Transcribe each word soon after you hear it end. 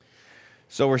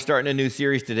So we're starting a new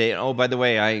series today. And oh, by the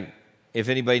way, if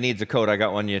anybody needs a coat, I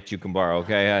got one that you can borrow,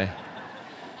 okay?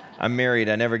 I'm married.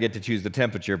 I never get to choose the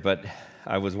temperature, but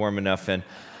I was warm enough. And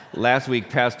last week,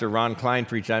 Pastor Ron Klein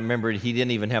preached. I remember he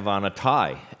didn't even have on a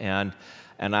tie. And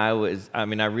I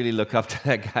really look up to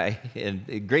that guy.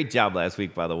 And great job last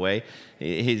week, by the way.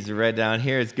 He's right down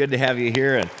here. It's good to have you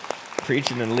here and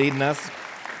preaching and leading us.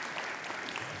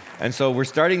 And so we're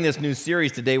starting this new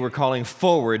series today we're calling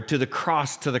Forward to the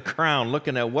Cross to the Crown,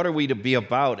 looking at what are we to be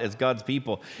about as God's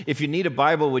people. If you need a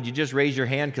Bible, would you just raise your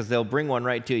hand because they'll bring one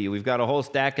right to you. We've got a whole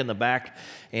stack in the back,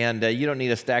 and you don't need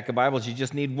a stack of Bibles, you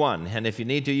just need one. And if you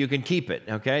need to, you can keep it,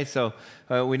 okay? So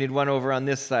we need one over on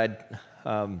this side.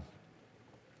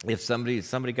 If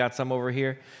somebody got some over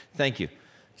here, thank you.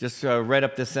 Just right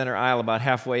up the center aisle, about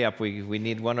halfway up, we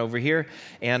need one over here.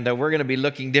 And we're going to be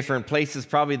looking different places.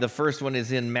 Probably the first one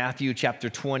is in Matthew chapter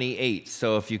 28.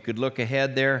 So if you could look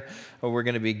ahead there, we're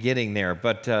going to be getting there.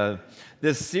 But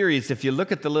this series, if you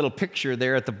look at the little picture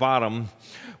there at the bottom,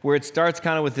 where it starts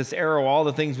kind of with this arrow, all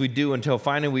the things we do until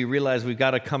finally we realize we've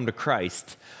got to come to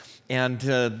Christ. And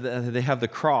they have the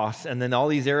cross, and then all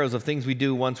these arrows of things we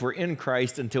do once we're in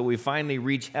Christ until we finally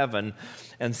reach heaven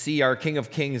and see our King of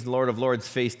Kings and Lord of Lords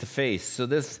face to face. So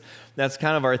that's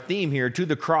kind of our theme here, to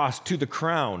the cross, to the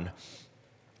crown.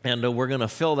 And we're going to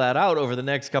fill that out over the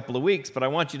next couple of weeks, but I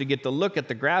want you to get to look at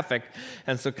the graphic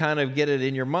and so kind of get it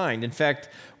in your mind. In fact,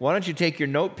 why don't you take your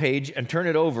note page and turn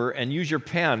it over and use your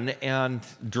pen and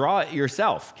draw it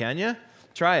yourself, can you?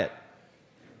 Try it.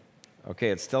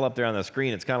 Okay, it's still up there on the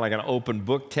screen. It's kind of like an open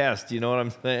book test, you know what I'm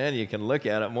saying? You can look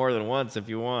at it more than once if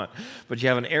you want. But you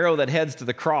have an arrow that heads to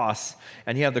the cross,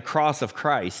 and you have the cross of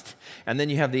Christ. And then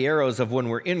you have the arrows of when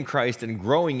we're in Christ and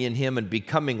growing in Him and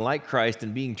becoming like Christ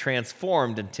and being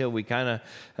transformed until we kind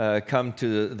of come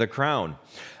to the crown.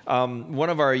 One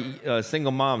of our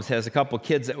single moms has a couple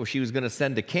kids that she was going to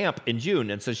send to camp in June,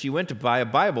 and so she went to buy a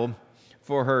Bible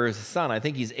for her son. I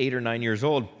think he's 8 or 9 years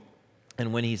old.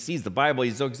 And when he sees the Bible,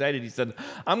 he's so excited. He said,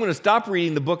 I'm going to stop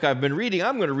reading the book I've been reading.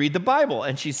 I'm going to read the Bible.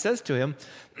 And she says to him,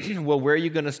 well, where are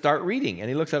you going to start reading? And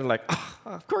he looks at her like,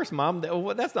 of course, Mom.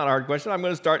 That's not a hard question. I'm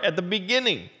going to start at the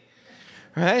beginning,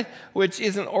 right? Which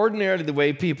isn't ordinarily the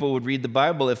way people would read the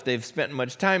Bible if they've spent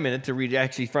much time in it to read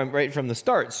actually right from the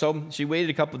start. So she waited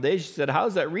a couple of days. She said,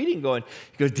 how's that reading going?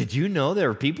 He goes, did you know there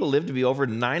are people who live to be over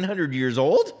 900 years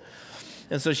old?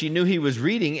 And so she knew he was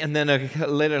reading, and then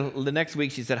later, the next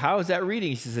week, she said, how is that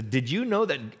reading? She said, did you know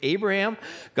that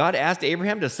God asked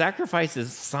Abraham to sacrifice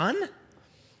his son?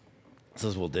 He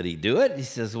says, well, did he do it? He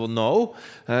says, well, no,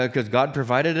 because God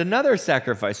provided another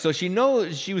sacrifice. So she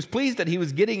was pleased that he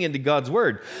was getting into God's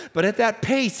word. But at that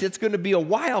pace, it's going to be a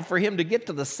while for him to get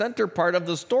to the center part of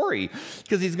the story,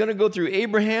 because he's going to go through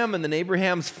Abraham and then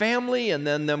Abraham's family and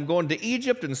then them going to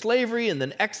Egypt and slavery and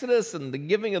then Exodus and the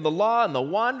giving of the law and the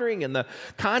wandering and the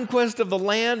conquest of the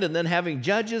land and then having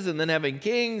judges and then having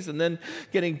kings and then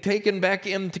getting taken back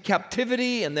into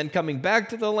captivity and then coming back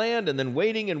to the land and then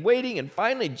waiting and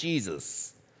finally Jesus.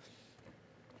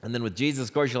 And then with Jesus,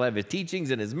 of course, you'll have his teachings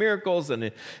and his miracles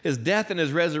and his death and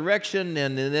his resurrection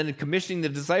and then commissioning the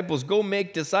disciples, go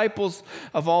make disciples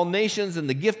of all nations, and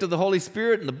the gift of the Holy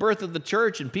Spirit and the birth of the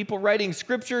church and people writing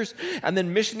scriptures and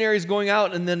then missionaries going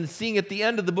out and then seeing at the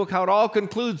end of the book how it all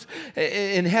concludes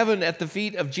in heaven at the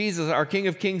feet of Jesus, our King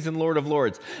of Kings and Lord of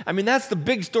Lords. I mean, that's the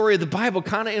big story of the Bible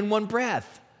kind of in one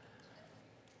breath.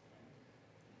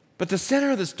 But the center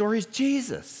of the story is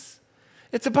Jesus.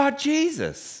 It's about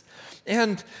Jesus.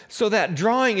 And so that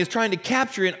drawing is trying to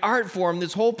capture in art form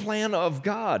this whole plan of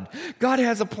God. God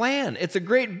has a plan. It's a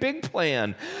great big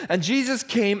plan. And Jesus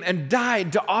came and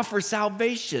died to offer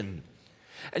salvation.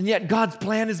 And yet God's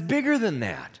plan is bigger than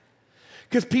that,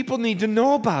 because people need to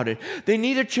know about it. They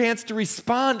need a chance to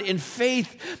respond in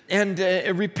faith and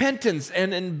repentance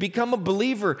and become a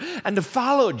believer and to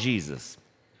follow Jesus.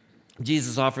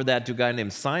 Jesus offered that to a guy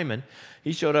named Simon.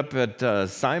 He showed up at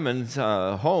Simon's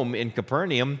home in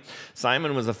Capernaum.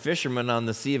 Simon was a fisherman on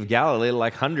the Sea of Galilee,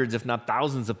 like hundreds, if not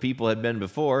thousands of people had been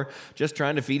before, just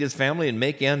trying to feed his family and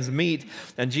make ends meet.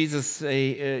 And Jesus,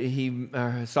 he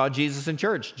saw Jesus in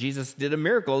church. Jesus did a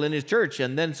miracle in his church,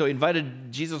 and then so he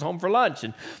invited Jesus home for lunch.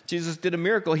 And Jesus did a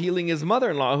miracle healing his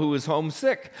mother-in-law who was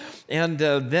homesick. And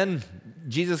then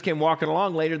Jesus came walking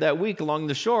along later that week along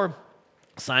the shore.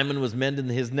 Simon was mending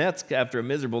his nets after a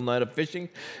miserable night of fishing,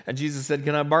 and Jesus said,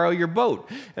 can I borrow your boat?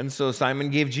 And so Simon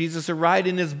gave Jesus a ride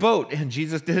in his boat, and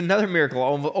Jesus did another miracle,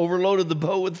 overloaded the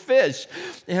boat with fish.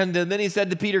 And then he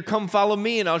said to Peter, come follow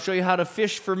me, and I'll show you how to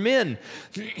fish for men.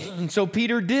 And so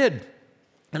Peter did.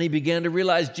 And he began to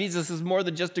realize Jesus is more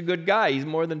than just a good guy. He's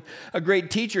more than a great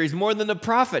teacher. He's more than a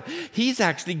prophet. He's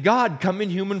actually God come in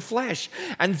human flesh.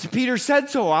 And Peter said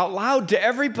so out loud to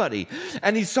everybody.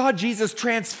 And he saw Jesus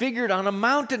transfigured on a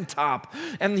mountaintop.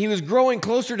 And he was growing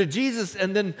closer to Jesus.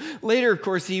 And then later, of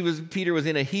course, Peter was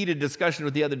in a heated discussion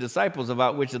with the other disciples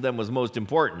about which of them was most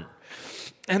important.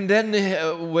 And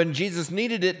then when Jesus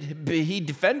needed it, he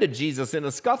defended Jesus in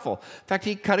a scuffle. In fact,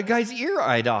 he cut a guy's ear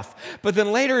off. But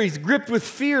then later he's gripped with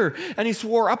fear, and he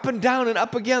swore up and down and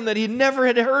up again that he never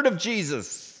had heard of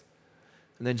Jesus.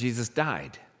 And then Jesus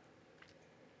died.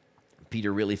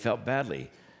 Peter really felt badly.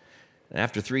 And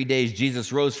after 3 days,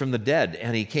 Jesus rose from the dead,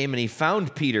 and he came and he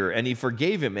found Peter, and he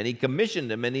forgave him, and he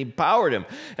commissioned him, and he empowered him.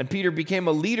 And Peter became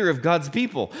a leader of God's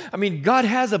people. I mean, God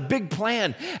has a big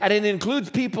plan, and it includes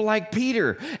people like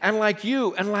Peter, and like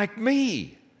you, and like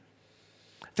me.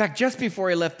 In fact, just before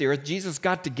he left the earth, Jesus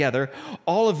got together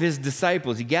all of his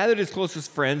disciples. He gathered his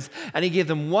closest friends, and he gave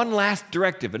them one last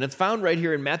directive. And it's found right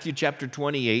here in Matthew chapter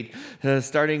 28,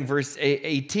 starting verse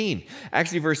 18.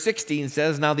 Actually, verse 16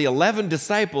 says, "Now the 11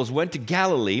 disciples went to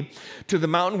Galilee, to the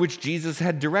mountain which Jesus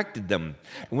had directed them.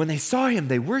 And when they saw him,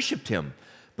 they worshiped him,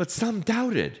 but some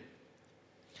doubted.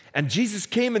 And Jesus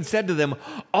came and said to them,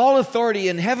 'All authority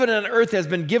in heaven and earth has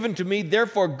been given to me.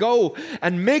 Therefore go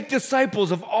and make disciples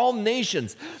of all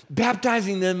nations,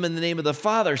 baptizing them in the name of the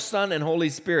Father, Son, and Holy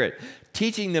Spirit,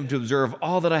 teaching them to observe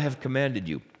all that I have commanded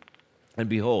you. And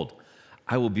behold,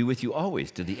 I will be with you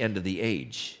always to the end of the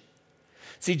age.'"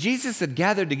 See, Jesus had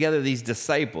gathered together these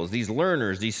disciples, these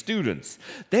learners, these students.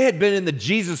 They had been in the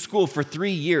Jesus school for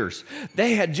 3 years.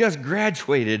 They had just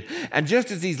graduated. And just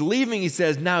as he's leaving, he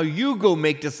says, "Now you go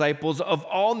make disciples of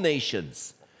all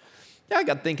nations." Now I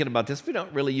got thinking about this. We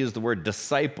don't really use the word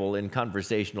disciple in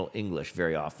conversational English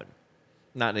very often.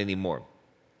 Not anymore.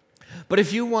 But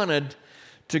if you wanted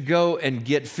to go and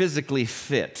get physically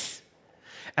fit,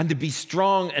 and to be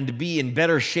strong and to be in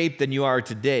better shape than you are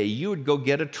today, you would go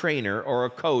get a trainer or a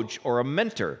coach or a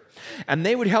mentor. And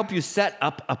they would help you set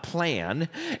up a plan,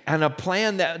 and a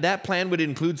plan that plan would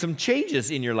include some changes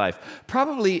in your life.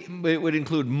 Probably it would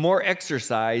include more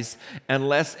exercise and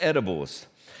less edibles,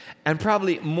 and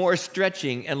probably more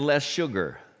stretching and less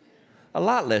sugar. A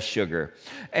lot less sugar.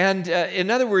 And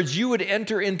in other words, you would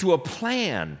enter into a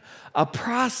plan, a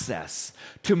process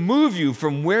to move you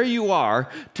from where you are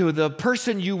to the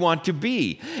person you want to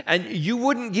be. And you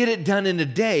wouldn't get it done in a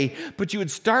day, but you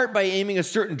would start by aiming a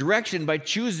certain direction by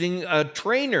choosing a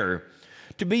trainer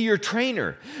to be your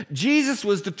trainer. Jesus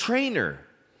was the trainer,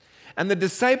 and the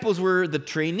disciples were the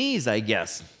trainees, I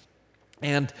guess.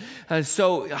 And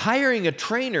so hiring a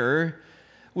trainer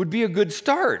would be a good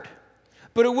start.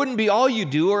 But it wouldn't be all you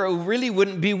do, or it really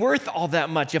wouldn't be worth all that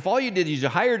much. If all you did is you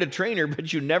hired a trainer,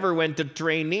 but you never went to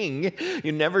training,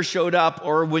 you never showed up,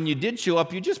 or when you did show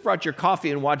up, you just brought your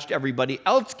coffee and watched everybody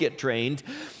else get trained,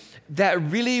 that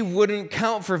really wouldn't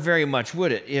count for very much,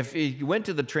 would it? If you went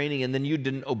to the training and then you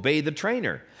didn't obey the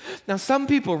trainer. Now, some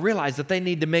people realize that they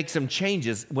need to make some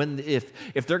changes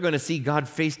if they're going to see God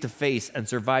face to face and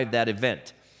survive that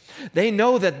event. They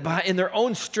know that in their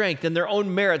own strength and their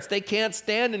own merits, they can't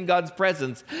stand in God's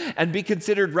presence and be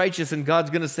considered righteous, and God's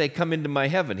going to say, "Come into my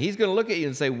heaven." He's going to look at you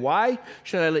and say, "Why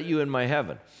should I let you in my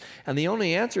heaven?" And the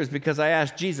only answer is because I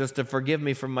asked Jesus to forgive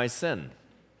me from my sin.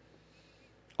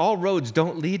 All roads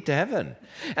don't lead to heaven.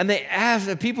 And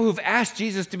the people who've asked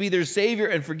Jesus to be their Savior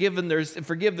and forgive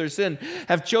their sin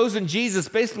have chosen Jesus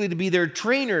basically to be their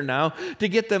trainer now to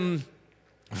get them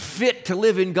fit to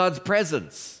live in God's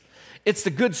presence. It's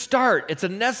a good start. It's a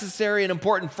necessary and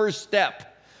important first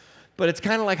step. But it's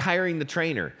kind of like hiring the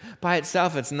trainer. By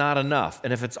itself, it's not enough.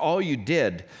 And if it's all you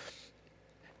did,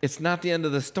 it's not the end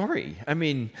of the story. I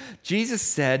mean, Jesus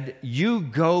said, "You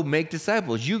go make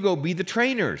disciples. You go be the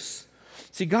trainers."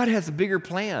 See, God has a bigger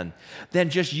plan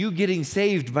than just you getting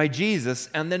saved by Jesus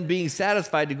and then being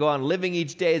satisfied to go on living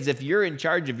each day as if you're in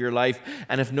charge of your life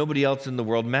and if nobody else in the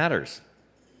world matters.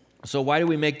 So why do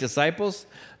we make disciples?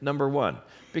 Number one,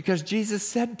 because Jesus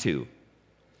said to.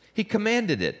 He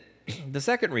commanded it. The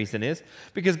second reason is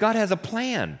because God has a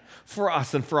plan for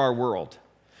us and for our world.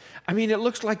 I mean, it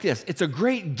looks like this. It's a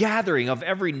great gathering of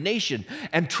every nation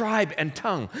and tribe and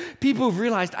tongue. People who've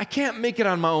realized, I can't make it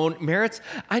on my own merits.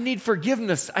 I need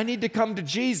forgiveness. I need to come to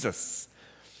Jesus.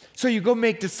 So you go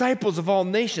make disciples of all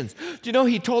nations. Do you know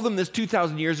he told them this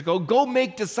 2,000 years ago? Go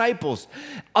make disciples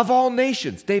of all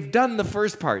nations. They've done the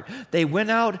first part. They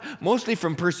went out mostly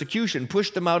from persecution,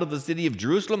 pushed them out of the city of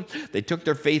Jerusalem. They took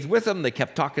their faith with them. They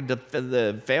kept talking to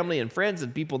the family and friends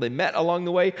and people they met along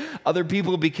the way. Other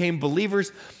people became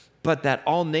believers. But that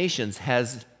all nations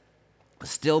has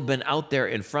still been out there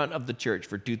in front of the church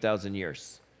for 2,000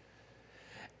 years.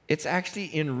 It's actually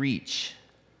in reach.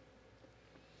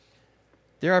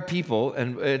 There are people,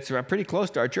 and it's pretty close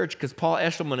to our church because Paul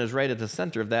Eshelman is right at the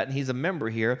center of that, and he's a member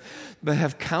here, but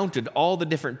have counted all the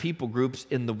different people groups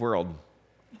in the world.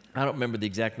 I don't remember the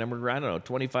exact number, I don't know,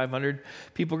 2,500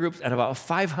 people groups, and about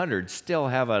 500 still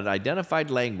have an identified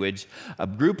language, a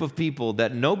group of people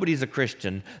that nobody's a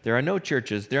Christian, there are no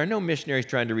churches, there are no missionaries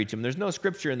trying to reach them, there's no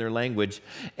scripture in their language,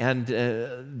 and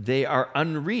they are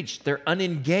unreached, they're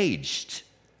unengaged.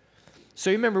 So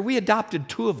remember, we adopted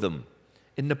 2 of them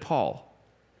in Nepal.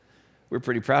 We're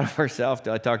pretty proud of ourselves.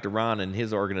 I talked to Ron and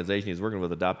his organization. He's working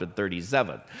with adopted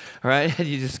 37. All right? And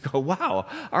you just go, wow,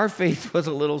 our faith was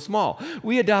a little small.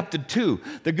 We adopted 2.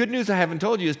 The good news I haven't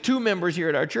told you is 2 members here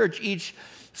at our church each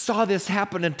saw this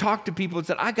happen and talked to people and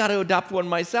said, I got to adopt one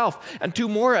myself. And 2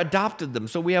 more adopted them.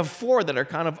 So we have 4 that are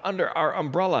kind of under our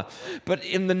umbrella. But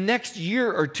in the next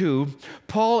year or 2,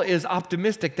 Paul is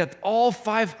optimistic that all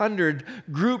 500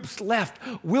 groups left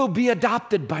will be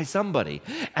adopted by somebody.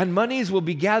 And monies will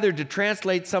be gathered to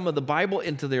translate some of the Bible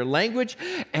into their language.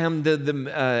 And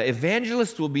the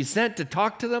evangelists will be sent to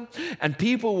talk to them. And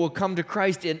people will come to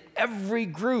Christ in every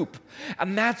group.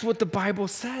 And that's what the Bible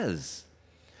says.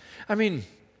 I mean,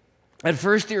 at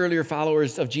first, the earlier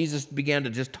followers of Jesus began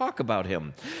to just talk about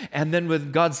him. And then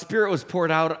when God's Spirit was poured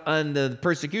out and the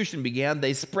persecution began,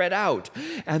 they spread out.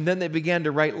 And then they began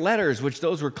to write letters, which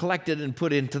those were collected and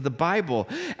put into the Bible.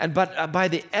 But by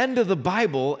the end of the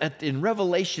Bible, in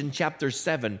Revelation chapter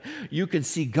 7, you can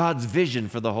see God's vision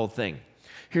for the whole thing.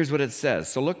 Here's what it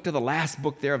says. So look to the last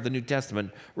book there of the New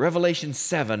Testament, Revelation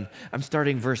 7. I'm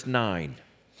starting verse 9.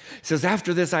 It says,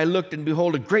 after this I looked, and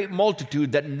behold, a great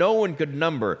multitude that no one could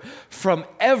number, from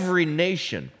every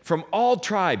nation, from all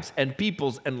tribes and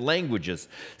peoples and languages,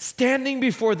 standing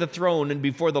before the throne and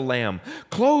before the Lamb,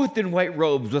 clothed in white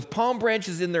robes, with palm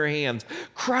branches in their hands,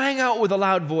 crying out with a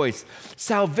loud voice,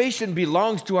 salvation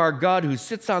belongs to our God who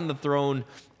sits on the throne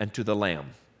and to the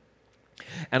Lamb.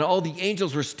 And all the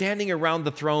angels were standing around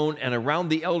the throne and around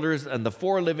the elders and the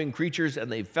 4 living creatures, and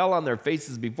they fell on their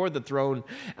faces before the throne,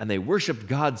 and they worshiped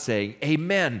God, saying,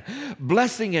 Amen.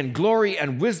 Blessing and glory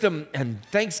and wisdom and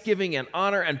thanksgiving and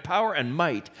honor and power and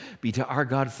might be to our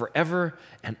God forever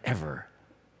and ever.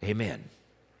 Amen.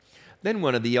 Then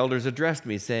one of the elders addressed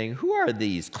me, saying, Who are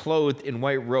these clothed in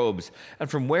white robes, and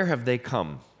from where have they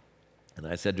come? And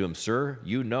I said to him, Sir,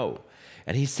 you know.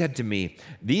 And he said to me,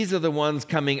 These are the ones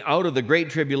coming out of the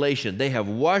great tribulation. They have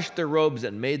washed their robes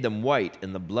and made them white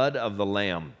in the blood of the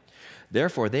Lamb.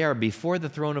 Therefore, they are before the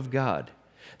throne of God.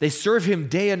 They serve him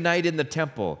day and night in the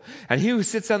temple, and he who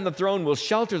sits on the throne will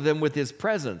shelter them with his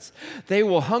presence. They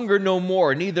will hunger no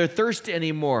more, neither thirst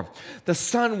any more. The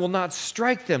sun will not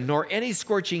strike them, nor any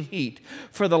scorching heat.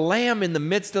 For the Lamb in the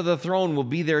midst of the throne will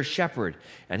be their shepherd,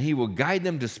 and he will guide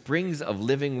them to springs of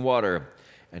living water.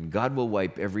 And God will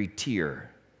wipe every tear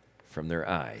from their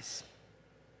eyes.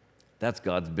 That's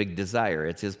God's big desire.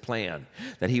 It's his plan,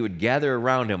 that he would gather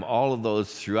around him all of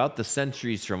those throughout the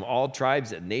centuries from all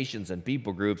tribes and nations and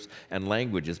people groups and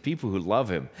languages, people who love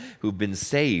him, who've been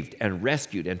saved and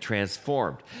rescued and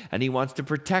transformed. And he wants to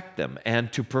protect them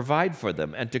and to provide for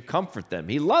them and to comfort them.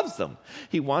 He loves them.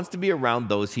 He wants to be around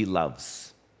those he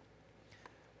loves.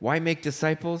 Why make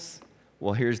disciples?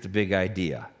 Well, here's the big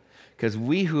idea. Because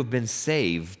we who have been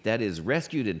saved, that is,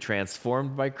 rescued and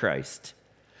transformed by Christ,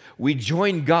 we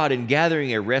join God in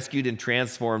gathering a rescued and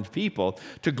transformed people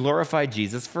to glorify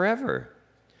Jesus forever.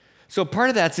 So part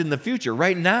of that's in the future.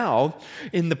 Right now,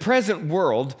 in the present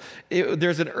world,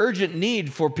 there's an urgent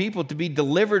need for people to be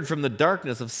delivered from the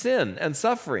darkness of sin and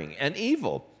suffering and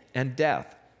evil and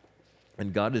death.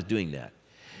 And God is doing that.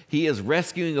 He is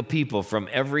rescuing a people from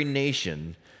every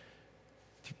nation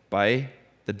by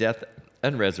the death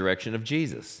and resurrection of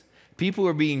Jesus. People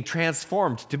are being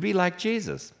transformed to be like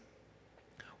Jesus,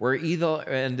 where evil,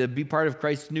 and to be part of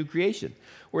Christ's new creation,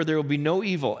 where there will be no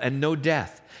evil and no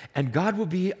death. And God will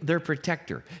be their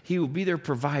protector. He will be their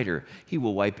provider. He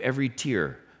will wipe every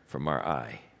tear from our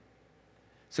eye.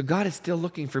 So God is still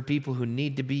looking for people who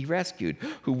need to be rescued,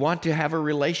 who want to have a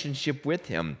relationship with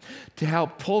him, to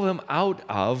help pull them out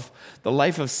of the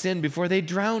life of sin before they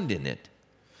drowned in it.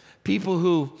 People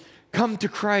who come to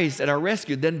Christ and are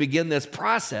rescued, then begin this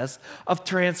process of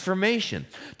transformation,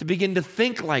 to begin to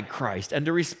think like Christ and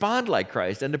to respond like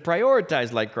Christ and to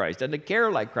prioritize like Christ and to care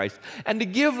like Christ and to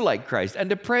give like Christ and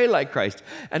to pray like Christ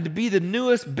and to be the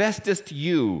newest, bestest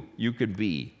you can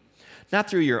be. Not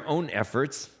through your own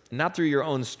efforts, not through your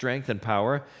own strength and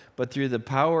power, but through the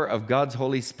power of God's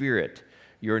Holy Spirit,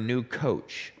 your new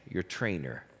coach, your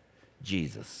trainer,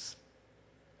 Jesus.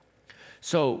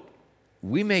 So,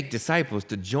 We make disciples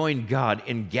to join God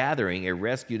in gathering a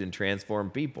rescued and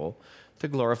transformed people to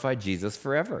glorify Jesus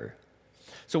forever.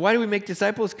 So why do we make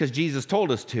disciples? Because Jesus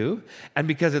told us to, and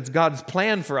because it's God's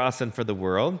plan for us and for the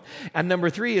world. And number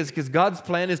 3 is because God's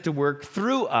plan is to work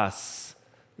through us,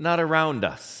 not around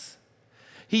us.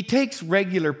 He takes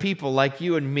regular people like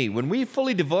you and me. When we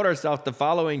fully devote ourselves to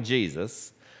following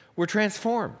Jesus, we're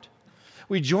transformed.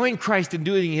 We join Christ in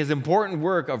doing his important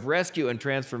work of rescue and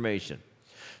transformation.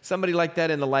 Somebody like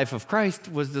that in the life of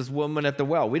Christ was this woman at the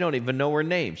well. We don't even know her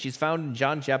name. She's found in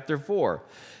John chapter 4.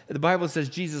 The Bible says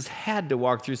Jesus had to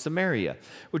walk through Samaria,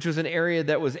 which was an area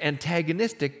that was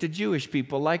antagonistic to Jewish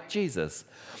people like Jesus.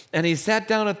 And he sat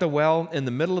down at the well in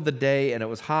the middle of the day, and it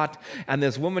was hot, and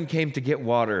this woman came to get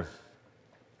water.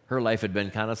 Her life had been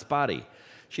kind of spotty.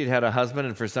 She'd had a husband,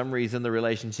 and for some reason the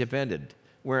relationship ended.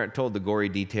 We aren't told the gory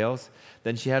details.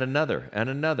 Then she had another, and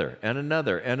another, and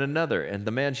another, and another. And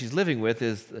the man she's living with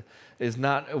is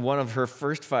not one of her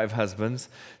first 5 husbands.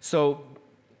 So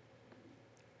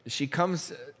she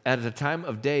comes at a time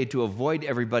of day to avoid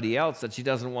everybody else that she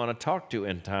doesn't want to talk to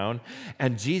in town.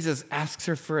 And Jesus asks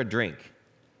her for a drink.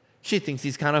 She thinks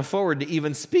he's kind of forward to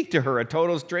even speak to her, a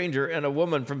total stranger and a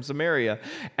woman from Samaria.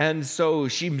 And so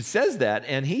she says that,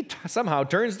 and he somehow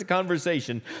turns the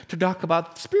conversation to talk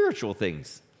about spiritual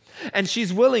things. And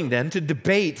she's willing then to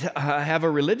debate, have a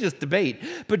religious debate.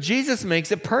 But Jesus makes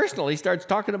it personal. He starts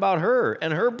talking about her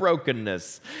and her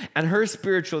brokenness and her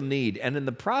spiritual need. And in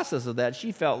the process of that,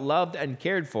 she felt loved and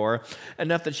cared for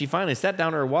enough that she finally set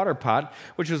down her water pot,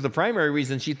 which was the primary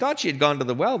reason she thought she had gone to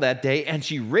the well that day. And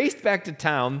she raced back to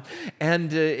town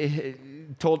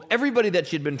and told everybody that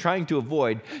she'd been trying to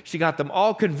avoid. She got them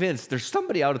all convinced there's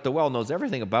somebody out at the well knows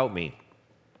everything about me.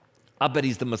 I'll bet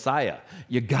he's the Messiah.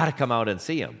 You got to come out and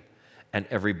see him. And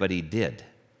everybody did.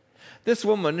 This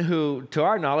woman who, to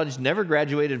our knowledge, never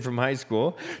graduated from high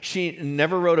school, she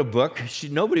never wrote a book,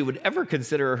 nobody would ever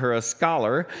consider her a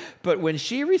scholar, but when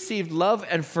she received love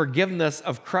and forgiveness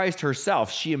of Christ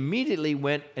herself, she immediately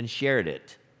went and shared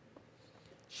it.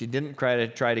 She didn't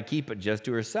try to keep it just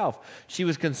to herself. She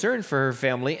was concerned for her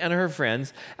family and her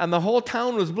friends, and the whole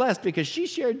town was blessed because she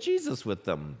shared Jesus with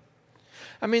them.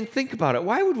 I mean, think about it.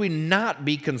 Why would we not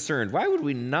be concerned? Why would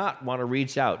we not want to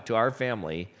reach out to our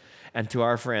family and to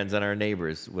our friends and our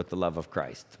neighbors with the love of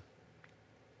Christ?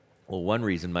 Well, one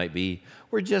reason might be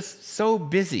we're just so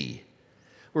busy.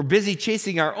 We're busy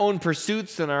chasing our own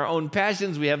pursuits and our own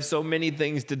passions. We have so many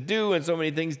things to do and so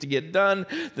many things to get done.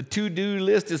 The to-do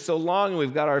list is so long, and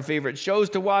we've got our favorite shows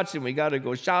to watch, and we got to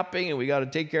go shopping, and we got to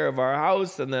take care of our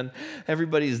house, and then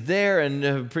everybody's there,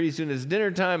 and pretty soon it's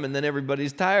dinner time, and then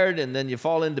everybody's tired, and then you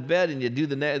fall into bed, and you do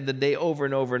the day over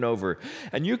and over and over.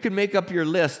 And you can make up your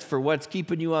list for what's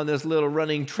keeping you on this little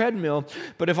running treadmill,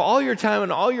 but if all your time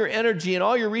and all your energy and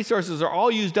all your resources are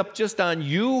all used up just on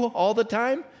you all the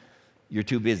time, you're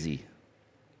too busy.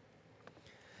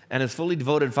 And as fully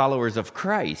devoted followers of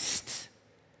Christ,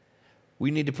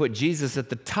 we need to put Jesus at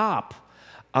the top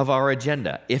of our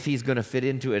agenda, if he's going to fit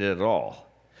into it at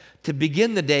all. To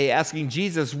begin the day asking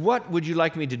Jesus, what would you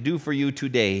like me to do for you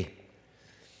today?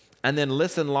 And then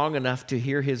listen long enough to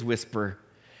hear his whisper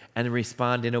and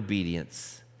respond in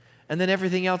obedience. And then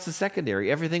everything else is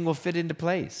secondary. Everything will fit into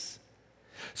place.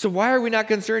 So why are we not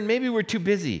concerned? Maybe we're too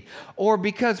busy, or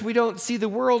because we don't see the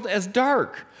world as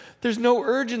dark. There's no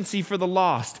urgency for the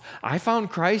lost. I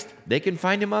found Christ. They can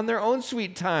find him on their own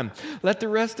sweet time. Let the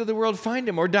rest of the world find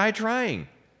him or die trying.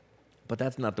 But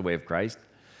that's not the way of Christ.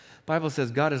 The Bible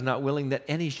says God is not willing that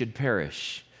any should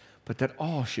perish, but that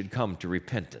all should come to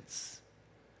repentance.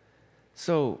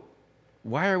 So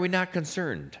why are we not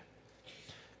concerned?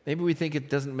 Maybe we think it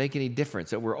doesn't make any difference,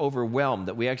 that we're overwhelmed,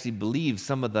 that we actually believe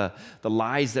some of the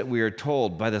lies that we are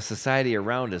told by the society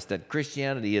around us, that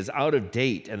Christianity is out of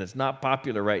date and it's not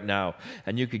popular right now,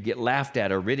 and you could get laughed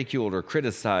at or ridiculed or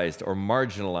criticized or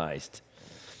marginalized.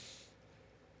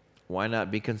 Why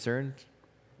not be concerned?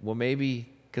 Well,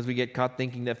 maybe because we get caught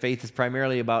thinking that faith is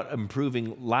primarily about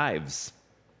improving lives.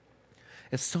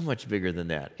 It's so much bigger than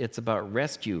that. It's about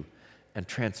rescue and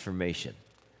transformation.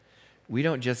 We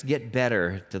don't just get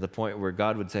better to the point where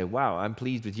God would say, wow, I'm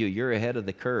pleased with you. You're ahead of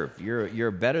the curve.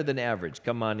 You're better than average.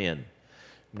 Come on in.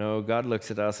 No, God looks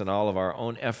at us and all of our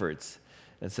own efforts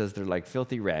and says they're like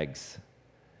filthy rags.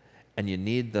 And you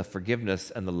need the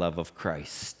forgiveness and the love of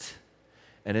Christ.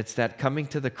 And it's that coming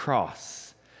to the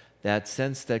cross, that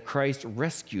sense that Christ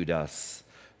rescued us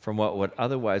from what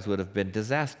otherwise would have been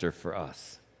disaster for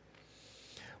us.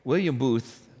 William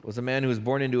Booth was a man who was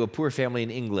born into a poor family in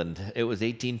England. It was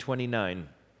 1829.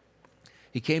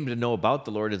 He came to know about the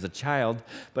Lord as a child,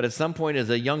 but at some point as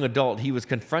a young adult, he was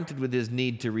confronted with his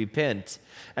need to repent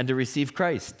and to receive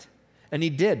Christ. And he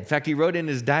did. In fact, he wrote in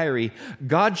his diary,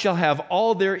 "God shall have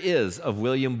all there is of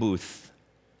William Booth."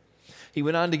 He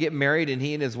went on to get married, and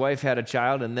he and his wife had a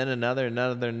child, and then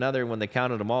another. When they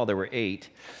counted them all, there were 8.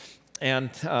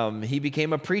 And he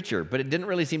became a preacher, but it didn't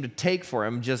really seem to take for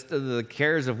him, just the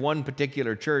cares of one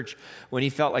particular church, when he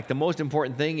felt like the most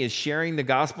important thing is sharing the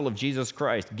gospel of Jesus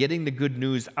Christ, getting the good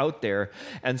news out there.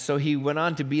 And so he went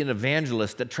on to be an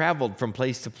evangelist that traveled from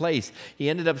place to place. He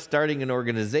ended up starting an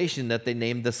organization that they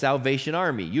named the Salvation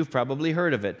Army. You've probably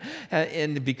heard of it,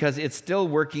 and because it's still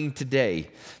working today.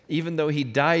 Even though he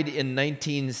died in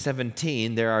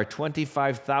 1917, there are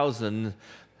 25,000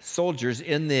 soldiers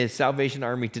in the Salvation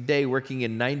Army today working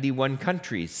in 91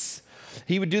 countries.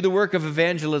 He would do the work of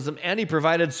evangelism, and he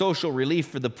provided social relief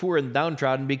for the poor and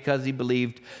downtrodden because he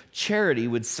believed charity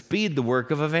would speed the work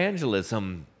of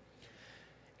evangelism.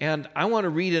 And I want to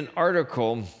read an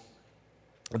article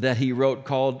that he wrote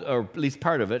called, or at least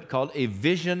part of it, called "A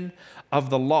Vision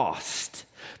of the Lost,"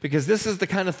 because this is the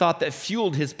kind of thought that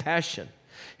fueled his passion.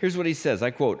 Here's what he says, I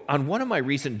quote, "On one of my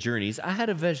recent journeys, I had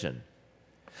a vision.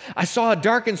 I saw a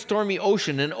dark and stormy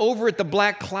ocean, and over it the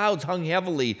black clouds hung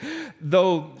heavily,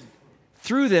 though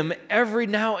through them every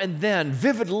now and then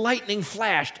vivid lightning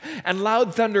flashed and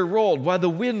loud thunder rolled, while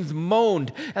the winds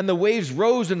moaned and the waves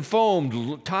rose and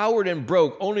foamed, towered and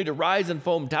broke, only to rise and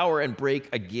foam, tower and break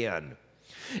again.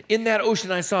 In that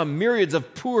ocean I saw myriads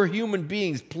of poor human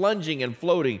beings plunging and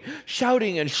floating,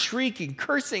 shouting and shrieking,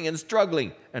 cursing and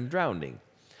struggling and drowning.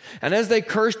 And as they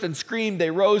cursed and screamed, they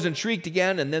rose and shrieked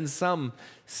again, and then some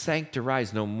sank to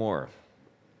rise no more.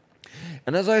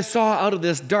 And as I saw out of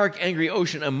this dark, angry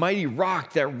ocean a mighty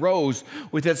rock that rose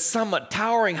with its summit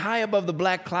towering high above the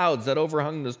black clouds that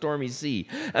overhung the stormy sea.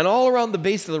 And all around the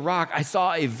base of the rock I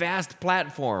saw a vast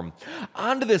platform.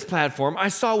 Onto this platform I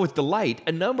saw with delight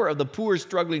a number of the poor,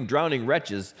 struggling, drowning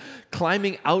wretches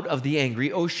climbing out of the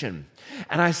angry ocean.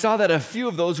 And I saw that a few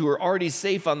of those who were already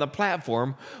safe on the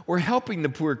platform were helping the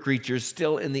poor creatures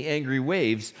still in the angry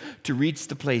waves to reach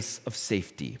the place of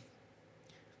safety.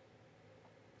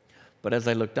 But as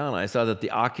I looked down, I saw that the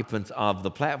occupants of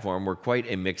the platform were quite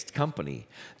a mixed company.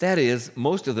 That is,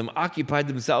 most of them occupied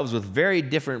themselves with very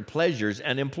different pleasures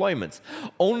and employments.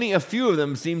 Only a few of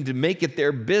them seemed to make it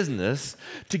their business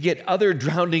to get other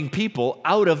drowning people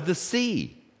out of the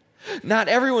sea. Not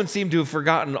everyone seemed to have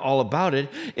forgotten all about it.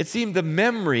 It seemed the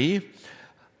memory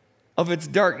of its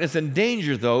darkness and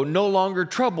danger, though, no longer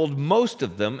troubled most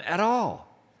of them at all.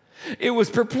 It was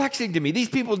perplexing to me. These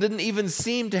people didn't even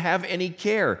seem to have any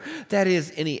care, that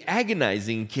is, any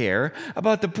agonizing care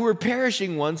about the poor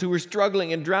perishing ones who were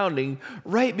struggling and drowning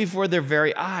right before their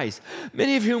very eyes,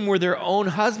 many of whom were their own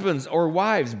husbands or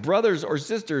wives, brothers or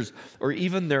sisters, or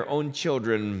even their own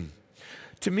children.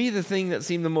 To me, the thing that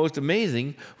seemed the most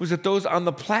amazing was that those on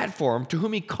the platform to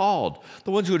whom he called, the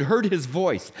ones who had heard his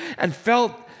voice and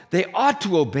felt they ought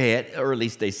to obey it, or at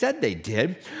least they said they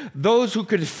did, those who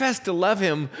confessed to love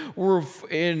him were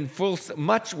in full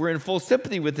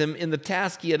sympathy with him in the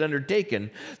task he had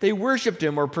undertaken. They worshiped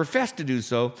him or professed to do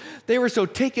so. They were so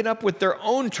taken up with their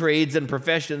own trades and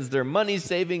professions, their money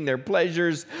saving, their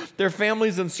pleasures, their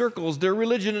families and circles, their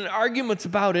religion and arguments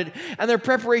about it, and their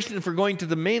preparation for going to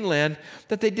the mainland,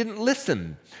 that they didn't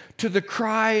listen to the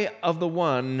cry of the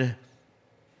one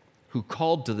who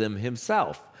called to them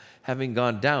himself, having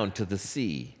gone down to the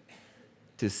sea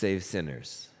to save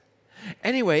sinners.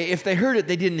 Anyway, if they heard it,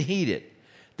 they didn't heed it.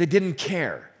 They didn't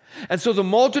care. And so the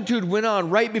multitude went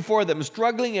on right before them,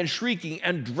 struggling and shrieking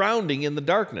and drowning in the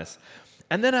darkness.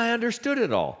 And then I understood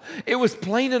it all. It was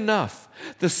plain enough.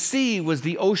 The sea was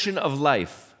the ocean of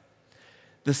life,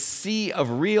 the sea of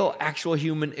real, actual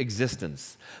human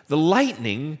existence. The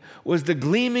lightning was the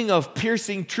gleaming of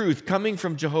piercing truth coming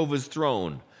from Jehovah's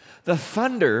throne. The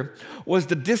thunder was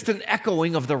the distant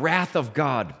echoing of the wrath of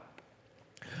God.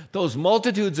 Those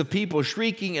multitudes of people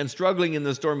shrieking and struggling in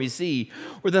the stormy sea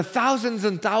were the thousands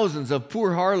and thousands of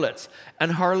poor harlots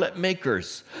and harlot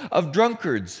makers, of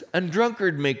drunkards and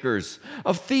drunkard makers,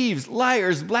 of thieves,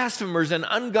 liars, blasphemers, and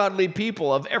ungodly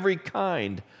people of every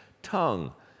kind,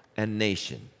 tongue, and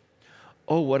nation.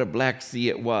 Oh, what a black sea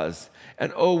it was.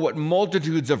 And oh, what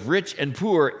multitudes of rich and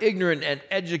poor, ignorant and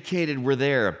educated were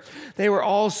there. They were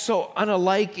all so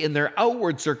unalike in their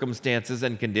outward circumstances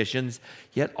and conditions,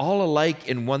 yet all alike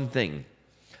in one thing.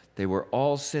 They were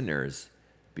all sinners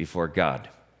before God,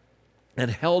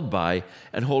 and held by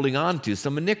and holding on to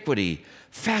some iniquity,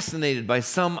 fascinated by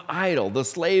some idol, the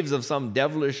slaves of some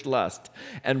devilish lust,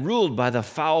 and ruled by the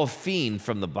foul fiend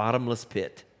from the bottomless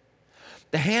pit.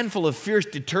 The handful of fierce,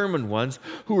 determined ones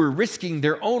who were risking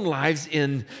their own lives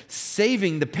in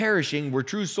saving the perishing were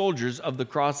true soldiers of the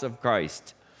cross of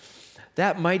Christ.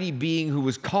 That mighty being who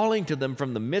was calling to them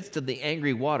from the midst of the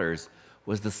angry waters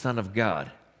was the Son of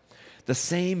God. The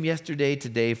same yesterday,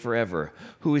 today, forever,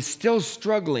 who is still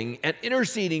struggling and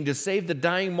interceding to save the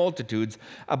dying multitudes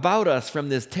about us from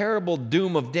this terrible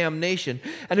doom of damnation,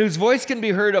 and whose voice can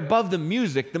be heard above the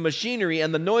music, the machinery,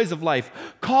 and the noise of life,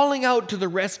 calling out to the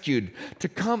rescued to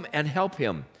come and help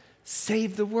him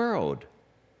save the world.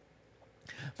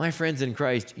 My friends in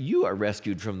Christ, you are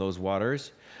rescued from those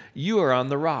waters. You are on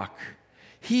the rock.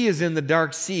 He is in the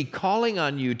dark sea, calling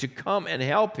on you to come and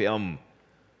help him.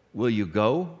 Will you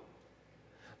go?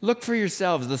 Look for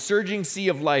yourselves. The surging sea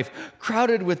of life,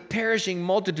 crowded with perishing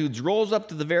multitudes, rolls up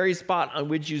to the very spot on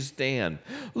which you stand.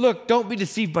 Look, don't be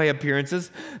deceived by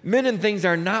appearances. Men and things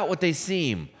are not what they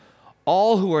seem.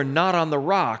 All who are not on the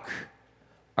rock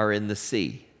are in the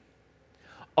sea.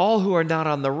 All who are not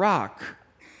on the rock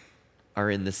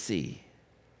are in the sea.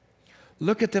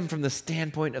 Look at them from the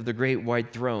standpoint of the great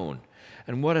white throne,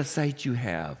 and what a sight you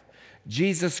have.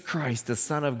 Jesus Christ, the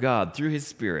Son of God, through his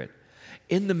Spirit,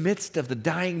 in the midst of the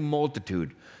dying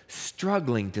multitude,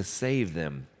 struggling to save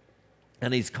them.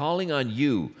 And he's calling on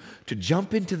you to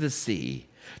jump into the sea,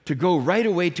 to go right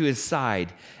away to his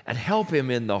side and help him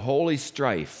in the holy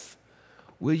strife.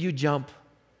 Will you jump?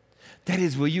 That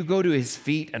is, will you go to his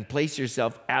feet and place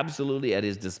yourself absolutely at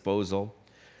his disposal?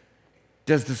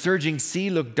 Does the surging sea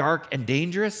look dark and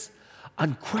dangerous?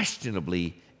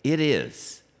 Unquestionably, it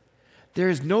is. There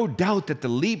is no doubt that the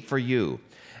leap for you,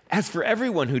 as for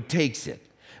everyone who takes it,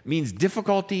 means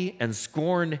difficulty and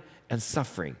scorn and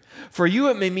suffering. For you,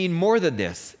 it may mean more than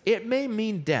this. It may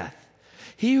mean death.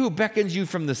 He who beckons you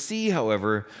from the sea,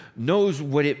 however, knows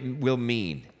what it will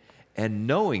mean. And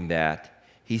knowing that,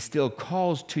 he still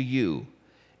calls to you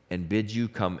and bids you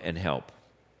come and help.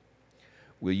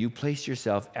 Will you place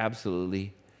yourself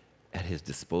absolutely at his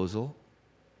disposal?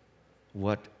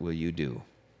 What will you do?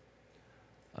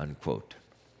 Unquote.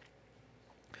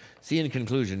 See, in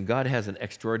conclusion, God has an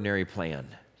extraordinary plan.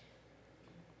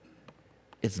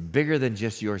 It's bigger than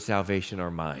just your salvation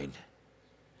or mine.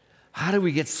 How do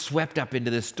we get swept up into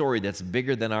this story that's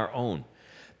bigger than our own?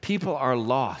 People are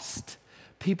lost.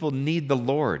 People need the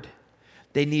Lord.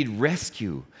 They need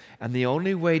rescue. And the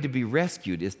only way to be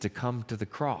rescued is to come to the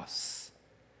cross.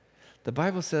 The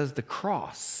Bible says the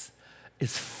cross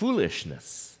is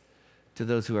foolishness to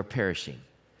those who are perishing.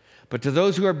 But to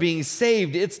those who are being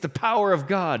saved, it's the power of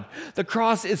God. The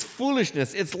cross is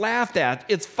foolishness. It's laughed at.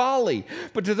 It's folly.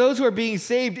 But to those who are being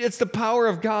saved, it's the power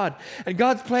of God. And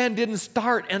God's plan didn't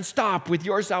start and stop with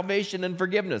your salvation and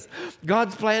forgiveness.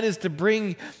 God's plan is to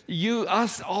bring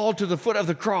us all to the foot of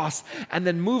the cross and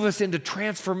then move us into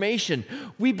transformation.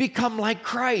 We become like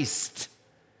Christ.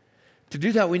 To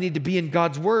do that, we need to be in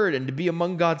God's Word and to be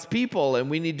among God's people, and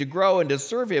we need to grow and to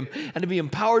serve Him and to be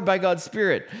empowered by God's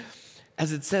Spirit.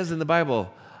 As it says in the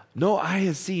Bible, no eye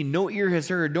has seen, no ear has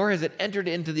heard, nor has it entered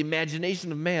into the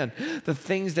imagination of man the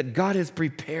things that God has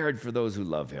prepared for those who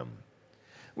love Him.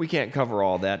 We can't cover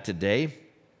all that today,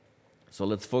 so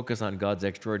let's focus on God's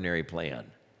extraordinary plan.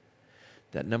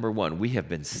 That number one, we have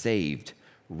been saved,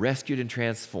 rescued, and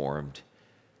transformed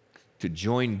to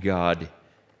join God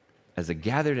as a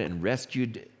gathered and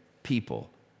rescued people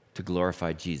to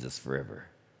glorify Jesus forever.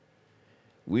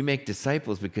 We make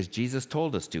disciples because Jesus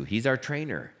told us to. He's our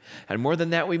trainer. And more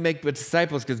than that, we make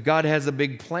disciples because God has a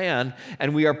big plan,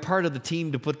 and we are part of the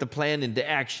team to put the plan into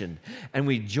action. And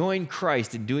we join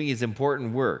Christ in doing His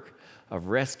important work of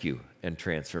rescue and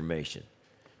transformation.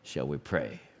 Shall we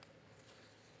pray?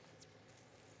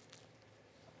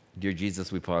 Dear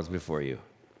Jesus, we pause before you.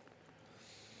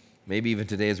 Maybe even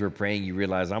today as we're praying, you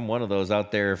realize I'm one of those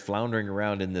out there floundering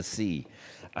around in the sea.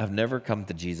 I've never come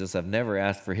to Jesus. I've never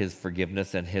asked for His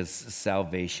forgiveness and His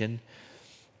salvation.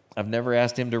 I've never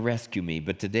asked Him to rescue me,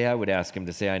 but today I would ask Him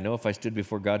to say, I know if I stood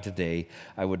before God today,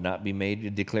 I would not be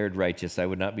declared righteous. I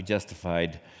would not be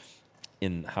justified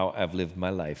in how I've lived my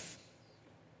life.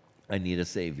 I need a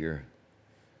Savior,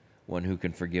 one who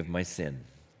can forgive my sin.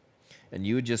 And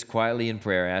you would just quietly in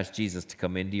prayer ask Jesus to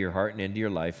come into your heart and into your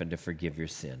life and to forgive your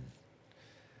sin.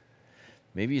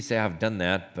 Maybe you say, I've done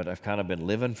that, but I've kind of been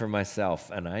living for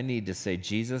myself, and I need to say,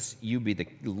 Jesus, you be the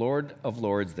Lord of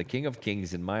Lords, the King of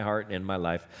Kings in my heart and in my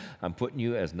life. I'm putting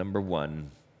you as number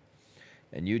one.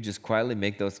 And you just quietly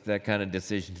make that kind of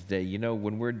decision today. You know,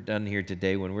 when we're done here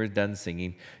today, when we're done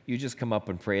singing, you just come up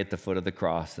and pray at the foot of the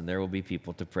cross, and there will be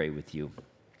people to pray with you.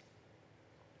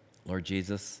 Lord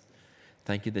Jesus,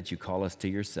 thank you that you call us to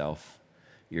yourself.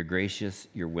 You're gracious,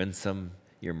 you're winsome,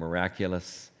 you're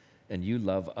miraculous, and you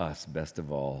love us best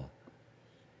of all.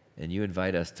 And you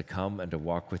invite us to come and to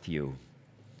walk with you,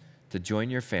 to join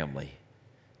your family,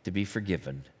 to be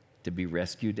forgiven, to be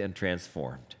rescued and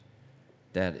transformed.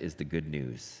 That is the good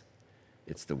news.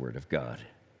 It's the Word of God.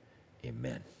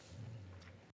 Amen.